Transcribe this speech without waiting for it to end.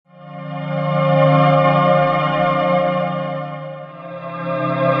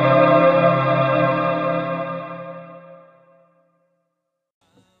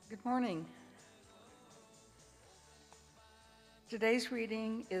Today's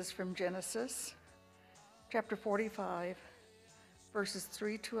reading is from Genesis, chapter 45, verses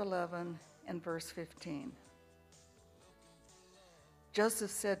 3 to 11 and verse 15. Joseph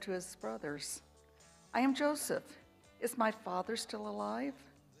said to his brothers, "I am Joseph. Is my father still alive?"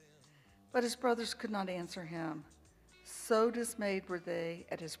 But his brothers could not answer him. So dismayed were they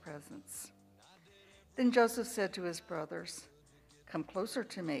at his presence. Then Joseph said to his brothers, "Come closer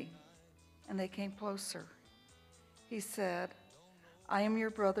to me." And they came closer. He said, "I am your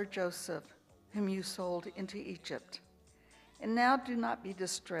brother Joseph, whom you sold into Egypt. And now do not be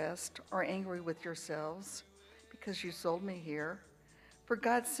distressed or angry with yourselves because you sold me here, for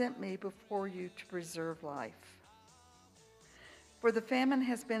God sent me before you to preserve life. For the famine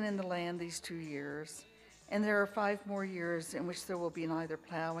has been in the land these 2 years, and there are 5 more years in which there will be neither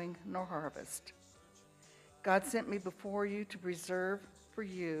plowing nor harvest. God sent me before you to preserve for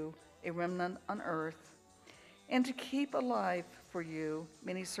you a remnant on earth, and to keep alive for you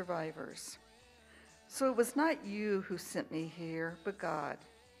many survivors. So it was not you who sent me here, but God.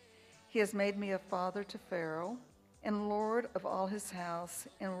 He has made me a father to Pharaoh, and lord of all his house,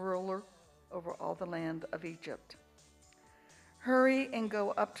 and ruler over all the land of Egypt. Hurry and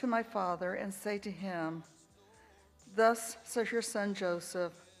go up to my father and say to him, 'Thus says your son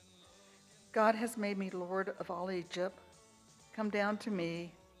Joseph, God has made me lord of all Egypt. Come down to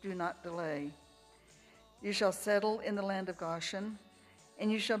me, do not delay. You shall settle in the land of Goshen,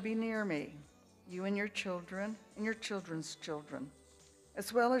 and you shall be near me, you and your children and your children's children,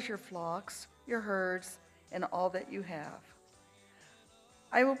 as well as your flocks, your herds, and all that you have.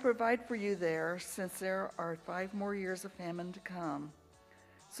 I will provide for you there, since there are 5 more years of famine to come,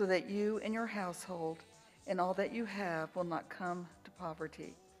 so that you and your household and all that you have will not come to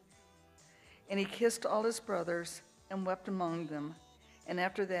poverty.' And he kissed all his brothers and wept among them. And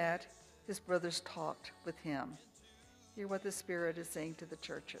after that, his brothers talked with him." Hear what the Spirit is saying to the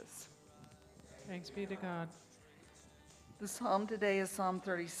churches. Thanks be to God. The psalm today is Psalm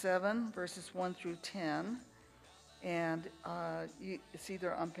 37, verses 1 through 10. And it's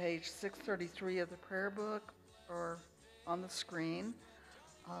either on page 633 of the prayer book or on the screen.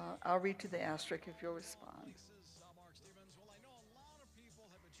 I'll read to the asterisk if you'll respond.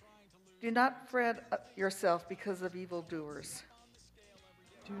 Do not fret yourself because of evildoers,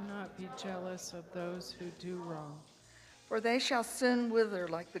 Do not be jealous of those who do wrong, for they shall soon wither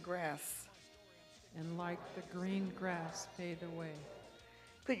like the grass. and like the green grass fade away.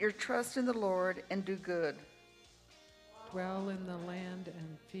 Put your trust in the Lord and do good. Dwell in the land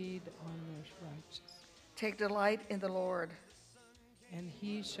and feed on the righteous, Take delight in the Lord. and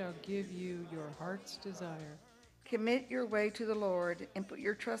he shall give you your heart's desire, Commit your way to the Lord and put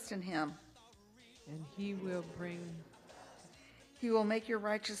your trust in him. and he will He will make your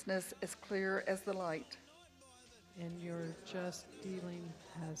righteousness as clear as the light. and your just dealing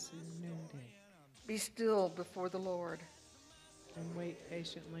as the noonday. Be still before the Lord. And wait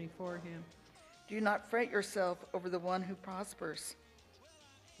patiently for him. Do not fret yourself over the one who prospers.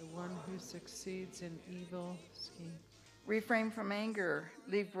 The one who succeeds in evil scheme. Refrain from anger.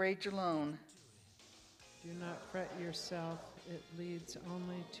 Leave rage alone. Do not fret yourself, it leads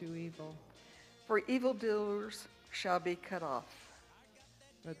only to evil. For evildoers shall be cut off.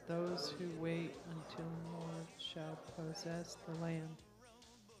 But those who wait until the Lord shall possess the land.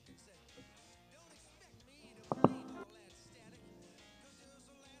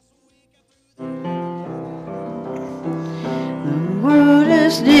 The word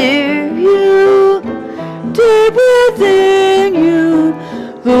is near you, deep within you.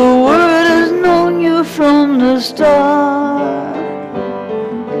 The word has known you from the start.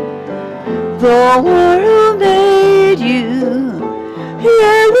 The word who made you,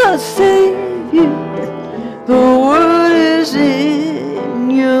 he will save you. The word is in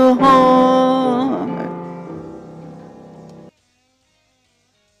your heart.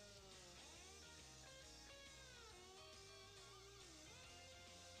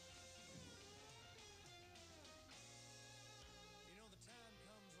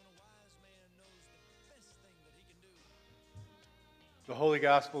 The Holy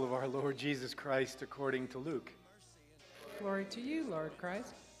Gospel of our Lord Jesus Christ according to Luke. Glory to you, Lord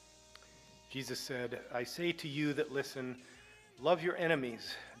Christ. Jesus said, "I say to you that listen, love your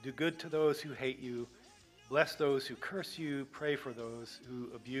enemies, do good to those who hate you, bless those who curse you, pray for those who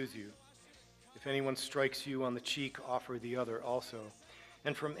abuse you. If anyone strikes you on the cheek, offer the other also.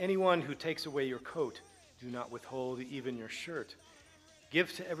 And from anyone who takes away your coat, do not withhold even your shirt.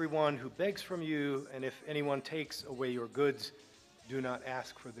 Give to everyone who begs from you, and if anyone takes away your goods, do not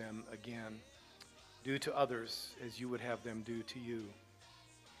ask for them again. Do to others as you would have them do to you.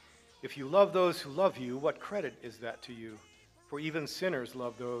 If you love those who love you, what credit is that to you? For even sinners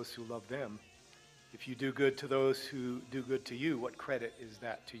love those who love them. If you do good to those who do good to you, what credit is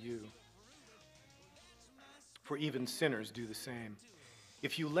that to you? For even sinners do the same.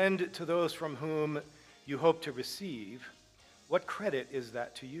 If you lend to those from whom you hope to receive, what credit is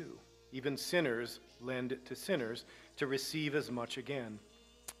that to you? Even sinners lend to sinners to receive as much again.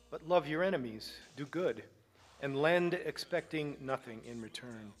 But love your enemies, do good, and lend expecting nothing in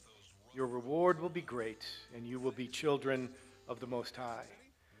return. Your reward will be great, and you will be children of the Most High.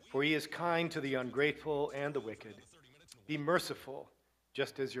 For he is kind to the ungrateful and the wicked. Be merciful,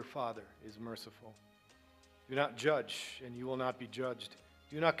 just as your Father is merciful. Do not judge, and you will not be judged.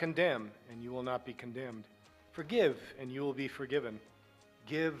 Do not condemn, and you will not be condemned. Forgive, and you will be forgiven.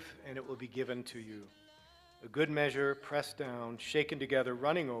 Give, and it will be given to you. A good measure, pressed down, shaken together,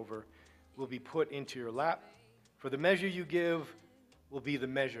 running over, will be put into your lap. For the measure you give will be the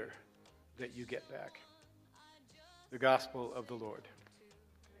measure that you get back. The gospel of the Lord.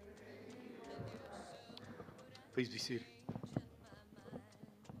 Please be seated.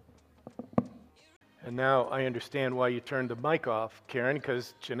 And now I understand why you turned the mic off, Karen,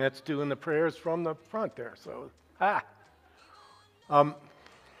 because Jeanette's doing the prayers from the front there. So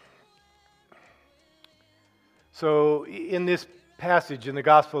in this passage in the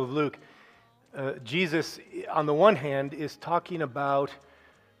Gospel of Luke, Jesus, on the one hand, is talking about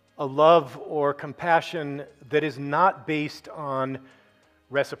a love or compassion that is not based on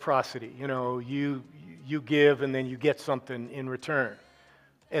reciprocity. You know, you give and then you get something in return.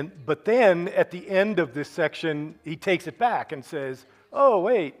 But then at the end of this section, he takes it back and says, oh,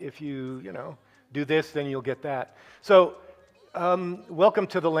 wait, if you do this, then you'll get that. So welcome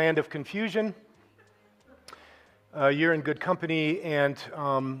to the land of confusion. You're in good company,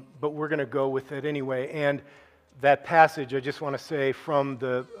 but we're going to go with it anyway. And that passage, I just want to say, from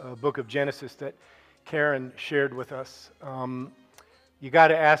the book of Genesis that Karen shared with us, you got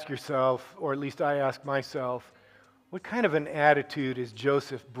to ask yourself, or at least I ask myself, what kind of an attitude is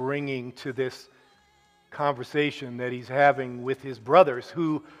Joseph bringing to this conversation that he's having with his brothers,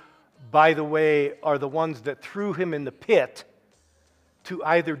 who, by the way, are the ones that threw him in the pit to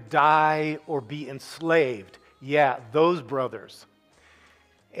either die or be enslaved? Yeah, those brothers.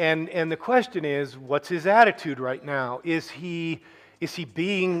 And the question is, what's his attitude right now? Is he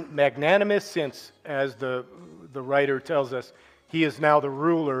being magnanimous, since, as the writer tells us, he is now the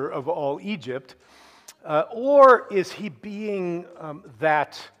ruler of all Egypt? Or is he being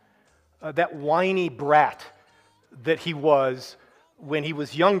that whiny brat that he was when he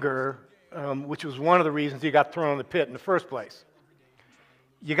was younger, which was one of the reasons he got thrown in the pit in the first place?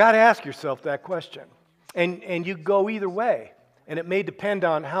 You got to ask yourself that question. And you go either way. And it may depend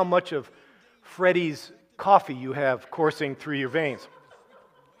on how much of Freddie's coffee you have coursing through your veins.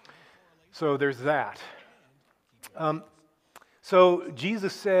 So there's that. So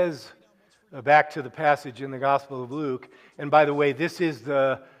Jesus says, back to the passage in the Gospel of Luke, and by the way, this is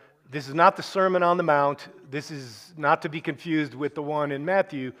not the Sermon on the Mount. This is not to be confused with the one in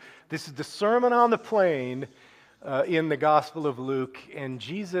Matthew. This is the Sermon on the Plain in the Gospel of Luke, and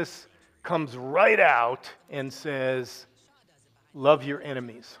Jesus comes right out and says, love your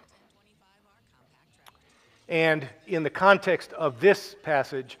enemies. And in the context of this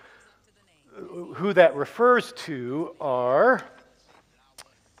passage, who that refers to are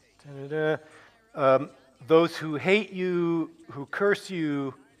those who hate you, who curse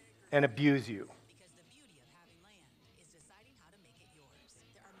you, and abuse you.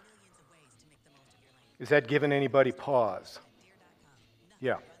 Is that giving anybody pause?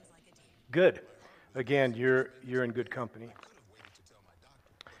 Yeah. Good. Again, you're in good company.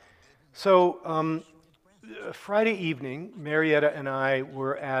 So Friday evening, Marietta and I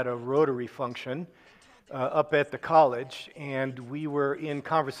were at a Rotary function up at the college, and we were in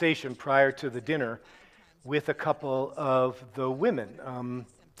conversation prior to the dinner with a couple of the women.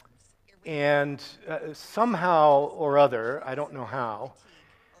 And somehow or other, I don't know how,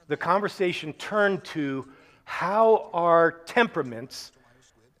 the conversation turned to how our temperaments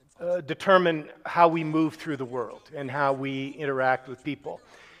determine how we move through the world and how we interact with people.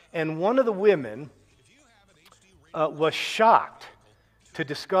 And one of the women was shocked to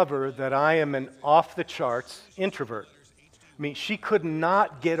discover that I am an off-the-charts introvert. I mean, she could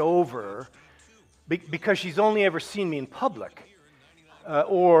not get over, because she's only ever seen me in public,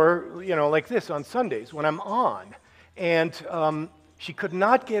 or, like this on Sundays when I'm on. And she could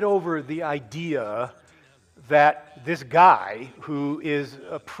not get over the idea that this guy, who is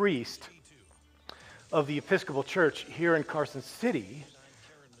a priest of the Episcopal Church here in Carson City,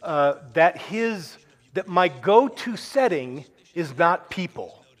 that my go-to setting is not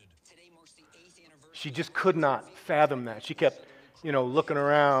people. She just could not fathom that. She kept, looking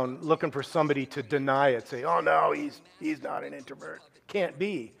around, looking for somebody to deny it, say, oh no, he's not an introvert. Can't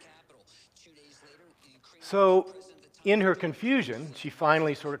be. So in her confusion, she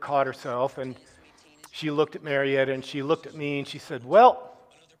finally sort of caught herself, and she looked at Marietta, and she looked at me, and she said, well,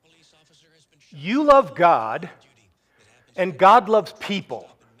 you love God, and God loves people.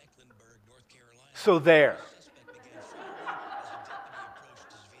 So there.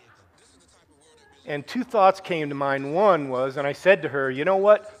 And two thoughts came to mind. One was, and I said to her, you know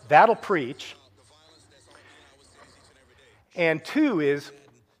what? That'll preach. And two is,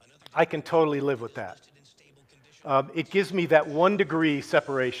 I can totally live with that. It gives me that 1 degree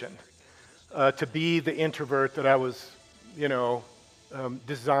separation to be the introvert that I was,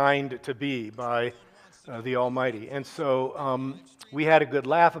 designed to be by the Almighty. And so we had a good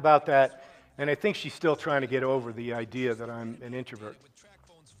laugh about that, and I think she's still trying to get over the idea that I'm an introvert.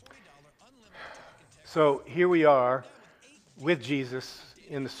 So here we are with Jesus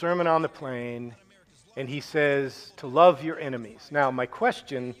in the Sermon on the Plain, and he says to love your enemies. Now, my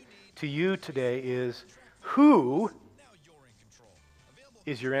question to you today is, who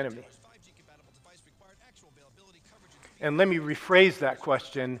is your enemy? And let me rephrase that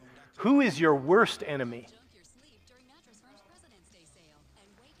question. Who is your worst enemy?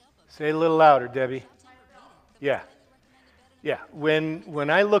 Say it a little louder, Debbie. Yeah. Yeah.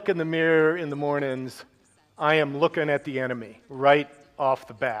 When I look in the mirror in the mornings, I am looking at the enemy right off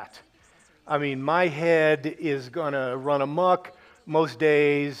the bat. I mean, my head is going to run amok most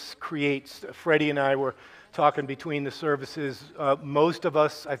days, creates, Freddie and I were talking between the services, most of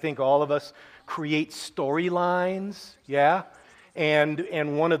us, I think all of us, create storylines, yeah?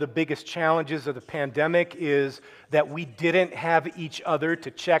 And one of the biggest challenges of the pandemic is that we didn't have each other to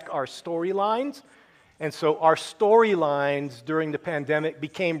check our storylines. And so our storylines during the pandemic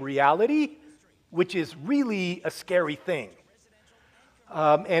became reality, which is really a scary thing.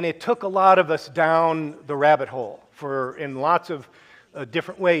 And it took a lot of us down the rabbit hole in lots of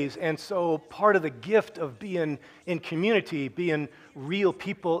different ways. And so part of the gift of being in community, being real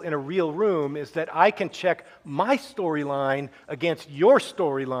people in a real room, is that I can check my storyline against your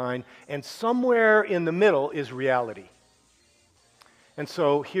storyline, and somewhere in the middle is reality. And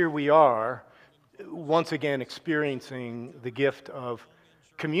so here we are, once again experiencing the gift of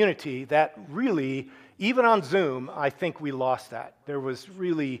community that really, even on Zoom, I think we lost that. There was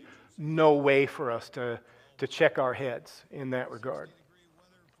really no way for us to check our heads in that regard.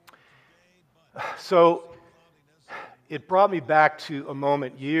 So it brought me back to a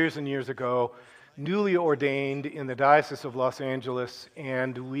moment years and years ago, newly ordained in the Diocese of Los Angeles,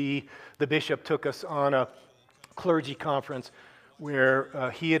 and the bishop took us on a clergy conference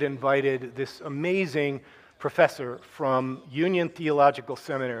where he had invited this amazing professor from Union Theological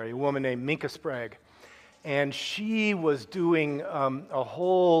Seminary, a woman named Minka Sprague. And she was doing a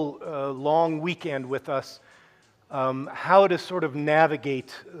whole long weekend with us, how to sort of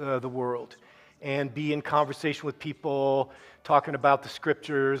navigate the world and be in conversation with people, talking about the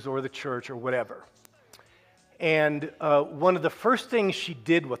scriptures or the church or whatever. And one of the first things she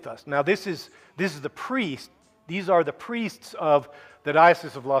did with us, now this is the priest, these are the priests of the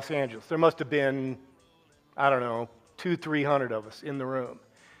Diocese of Los Angeles. There must have been, I don't know, 200-300 of us in the room.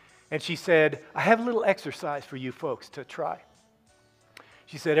 And she said, I have a little exercise for you folks to try.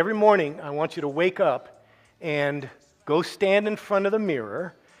 She said, every morning I want you to wake up and go stand in front of the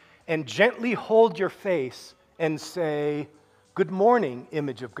mirror and gently hold your face and say, good morning,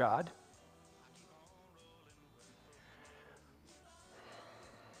 image of God.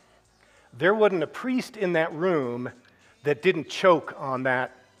 There wasn't a priest in that room that didn't choke on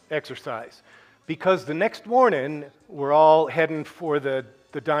that exercise. Because the next morning, we're all heading for the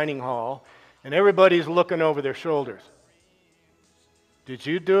dining hall, and everybody's looking over their shoulders. Did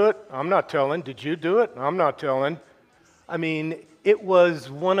you do it? I'm not telling. Did you do it? I'm not telling. I mean, it was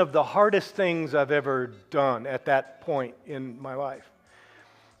one of the hardest things I've ever done at that point in my life.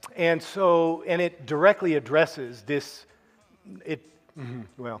 And it directly addresses this,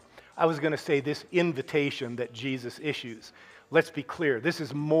 I was going to say this invitation that Jesus issues. Let's be clear, this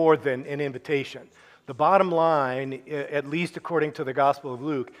is more than an invitation. The bottom line, at least according to the Gospel of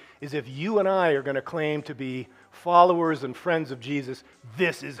Luke, is if you and I are going to claim to be followers and friends of Jesus,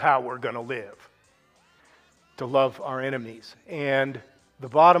 this is how we're going to live. To love our enemies. And the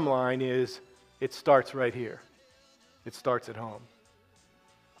bottom line is, it starts right here. It starts at home.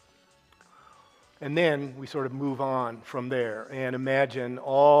 And then we sort of move on from there and imagine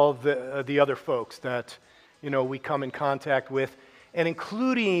all the other folks that, we come in contact with, and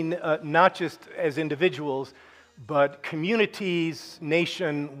including not just as individuals, but communities,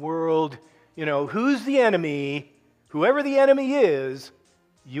 nation, world. Who's the enemy Whoever the enemy is,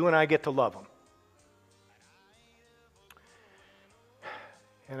 you and I get to love him.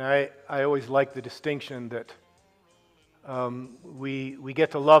 And I always like the distinction that we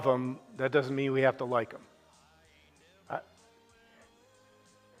get to love them. That doesn't mean we have to like them.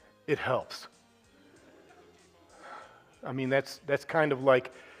 It helps. I mean, that's kind of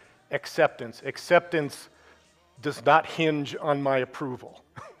like acceptance. Acceptance does not hinge on my approval,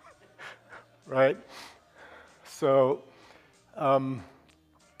 right? So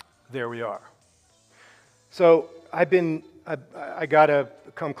there we are. So I got to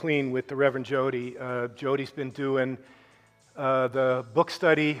come clean with the Reverend Jody. Jody's been doing the book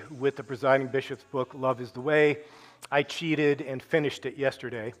study with the presiding bishop's book, Love is the Way. I cheated and finished it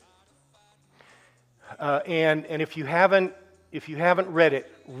yesterday. And if you haven't read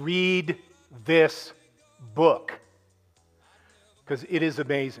it, read this book, because it is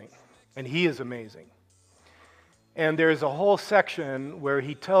amazing, and he is amazing. And there's a whole section where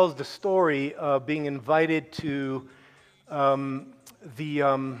he tells the story of being invited to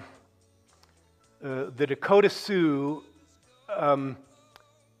the Dakota Sioux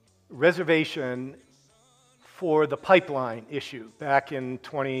reservation for the pipeline issue back in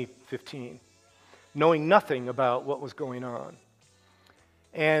 2015, knowing nothing about what was going on.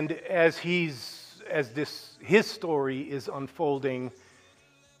 And as his story is unfolding,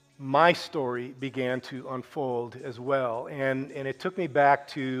 my story began to unfold as well. And it took me back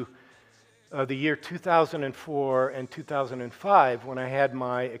to the year 2004 and 2005 when I had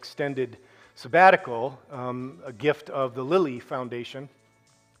my extended sabbatical, a gift of the Lilly Foundation.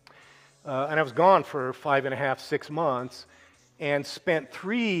 And I was gone for 5.5, 6 months, and spent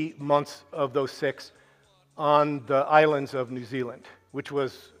 3 months of those 6 on the islands of New Zealand, which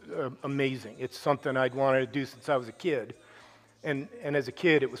was amazing. It's something I'd wanted to do since I was a kid. And as a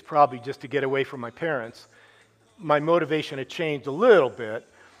kid, it was probably just to get away from my parents. My motivation had changed a little bit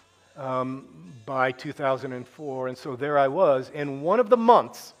by 2004, and so there I was. And one of the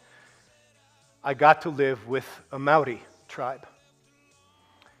months, I got to live with a Maori tribe,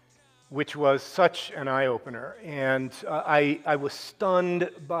 which was such an eye-opener. And I was stunned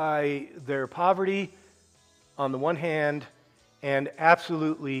by their poverty on the one hand, and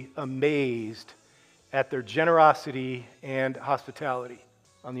absolutely amazed at their generosity and hospitality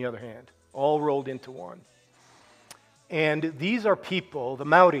on the other hand, all rolled into one. And these are people, the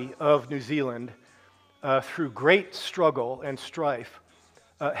Maori of New Zealand, through great struggle and strife,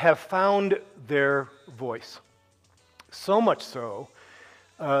 have found their voice. So much so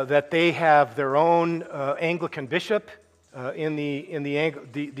that they have their own Anglican bishop in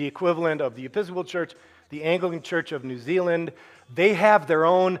the equivalent of the Episcopal Church, the Anglican Church of New Zealand. They have their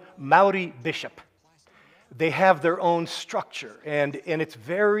own Maori bishop. They have their own structure, and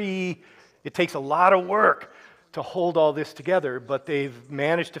it takes a lot of work to hold all this together, but they've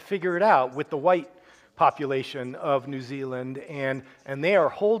managed to figure it out with the white population of New Zealand, and they are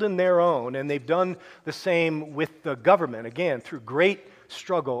holding their own, and they've done the same with the government, again, through great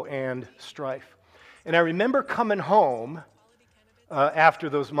struggle and strife. And I remember coming home after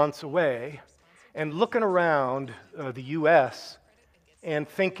those months away and looking around the U.S. and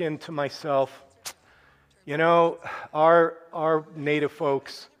thinking to myself, you know, our native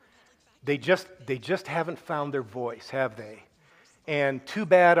folks, they just haven't found their voice, have they? And too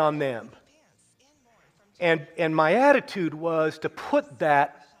bad on them. And my attitude was to put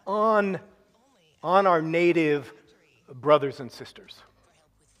that on our native brothers and sisters.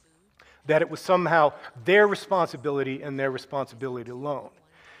 That it was somehow their responsibility and their responsibility alone.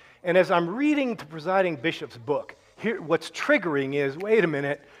 And as I'm reading the presiding bishop's book, here what's triggering is, wait a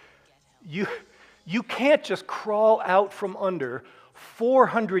minute, you can't just crawl out from under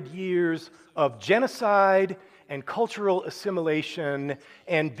 400 years of genocide and cultural assimilation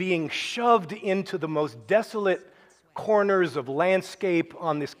and being shoved into the most desolate corners of landscape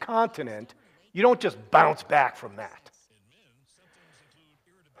on this continent. You don't just bounce back from that.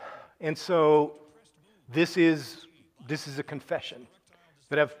 And so this is a confession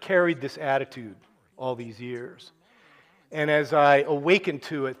that I've carried this attitude all these years. And as I awakened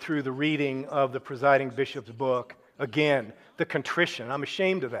to it through the reading of the presiding bishop's book, again, the contrition, I'm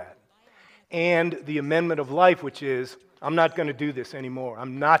ashamed of that. And the amendment of life, which is, I'm not going to do this anymore.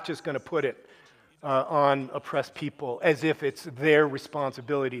 I'm not just going to put it on oppressed people as if it's their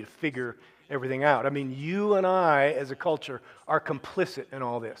responsibility to figure everything out. I mean, you and I, as a culture, are complicit in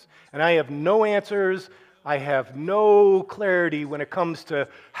all this. And I have no answers. I have no clarity when it comes to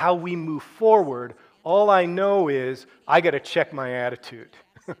how we move forward. All I know is I got to check my attitude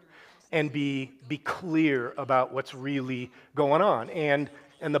and be clear about what's really going on. And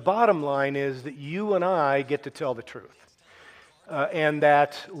And the bottom line is that you and I get to tell the truth. And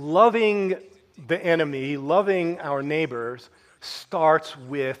that loving the enemy, loving our neighbors, starts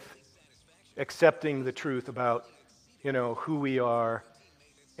with accepting the truth about, who we are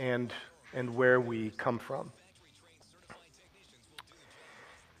and where we come from.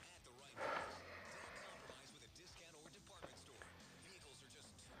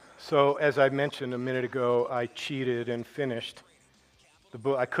 So, as I mentioned a minute ago, I cheated and finished the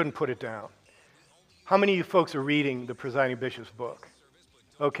book. I couldn't put it down. How many of you folks are reading the Presiding Bishop's book?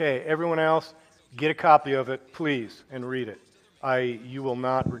 Okay, everyone else, get a copy of it, please, and read it. You will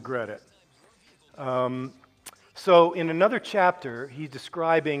not regret it. So in another chapter, he's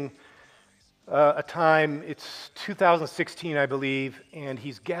describing a time, it's 2016, I believe, and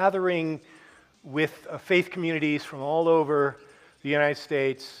he's gathering with faith communities from all over the United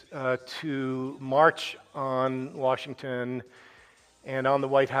States to march on Washington and on the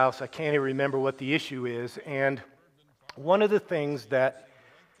White House. I can't even remember what the issue is. And one of the things that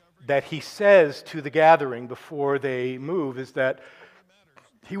he says to the gathering before they move is that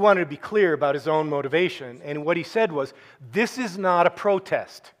he wanted to be clear about his own motivation. And what he said was, this is not a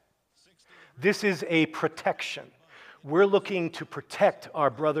protest. This is a protection. We're looking to protect our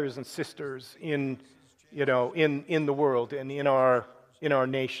brothers and sisters in the world and in our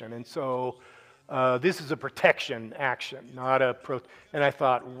nation. And so this is a protection action, not a And I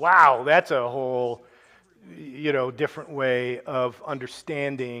thought, wow, that's a whole, different way of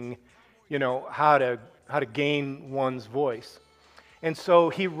understanding, how to gain one's voice. And so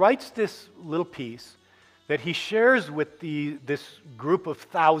he writes this little piece that he shares with this group of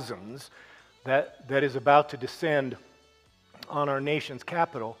thousands that is about to descend on our nation's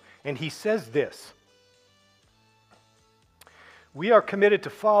capital. And he says this: we are committed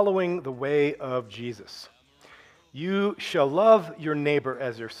to following the way of Jesus. You shall love your neighbor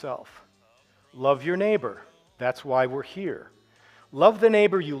as yourself. Love your neighbor. That's why we're here. Love the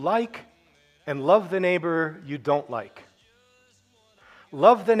neighbor you like, and love the neighbor you don't like.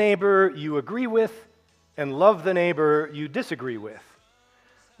 Love the neighbor you agree with, and love the neighbor you disagree with.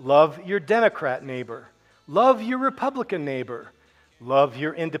 Love your Democrat neighbor. Love your Republican neighbor. Love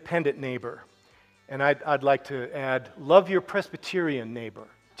your independent neighbor. And I'd like to add, love your Presbyterian neighbor.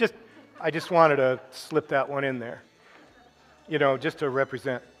 I just wanted to slip that one in there, just to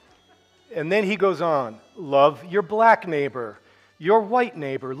represent. And then he goes on, love your black neighbor, your white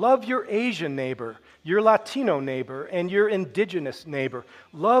neighbor, love your Asian neighbor, your Latino neighbor, and your indigenous neighbor.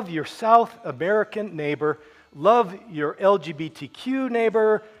 Love your South American neighbor, love your LGBTQ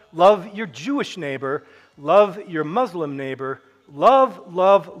neighbor, love your Jewish neighbor, love your Muslim neighbor. Love,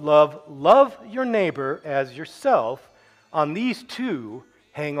 love, love, love your neighbor as yourself. On these two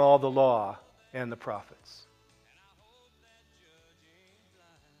hang all the law and the prophets.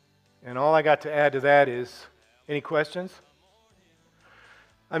 And all I got to add to that is, any questions?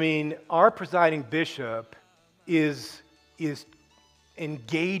 I mean, our presiding bishop is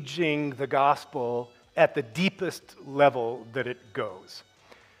engaging the gospel at the deepest level that it goes.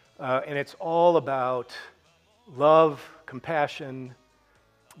 And it's all about love, compassion,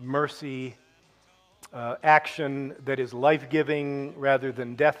 mercy, action that is life-giving rather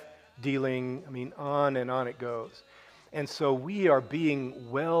than death-dealing. I mean, on and on it goes. And so we are being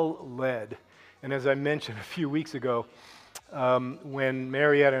well led. And as I mentioned a few weeks ago, when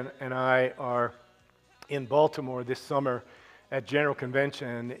Marietta and I are in Baltimore this summer at General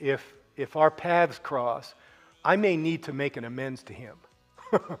Convention, if our paths cross, I may need to make an amends to him.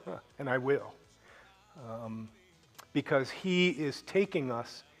 And I will. Because he is taking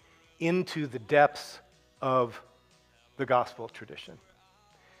us into the depths of the gospel tradition.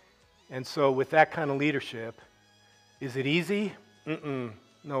 And so with that kind of leadership, is it easy?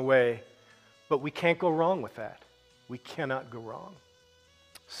 No way. But we can't go wrong with that. We cannot go wrong.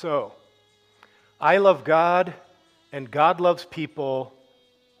 So, I love God, and God loves people,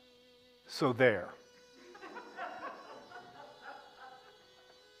 so there.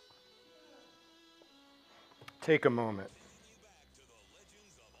 Take a moment.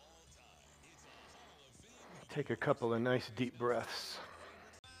 Take a couple of nice deep breaths.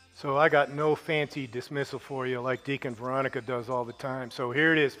 So I got no fancy dismissal for you like Deacon Veronica does all the time. So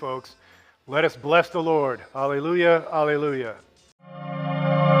here it is, folks. Let us bless the Lord. Alleluia, alleluia.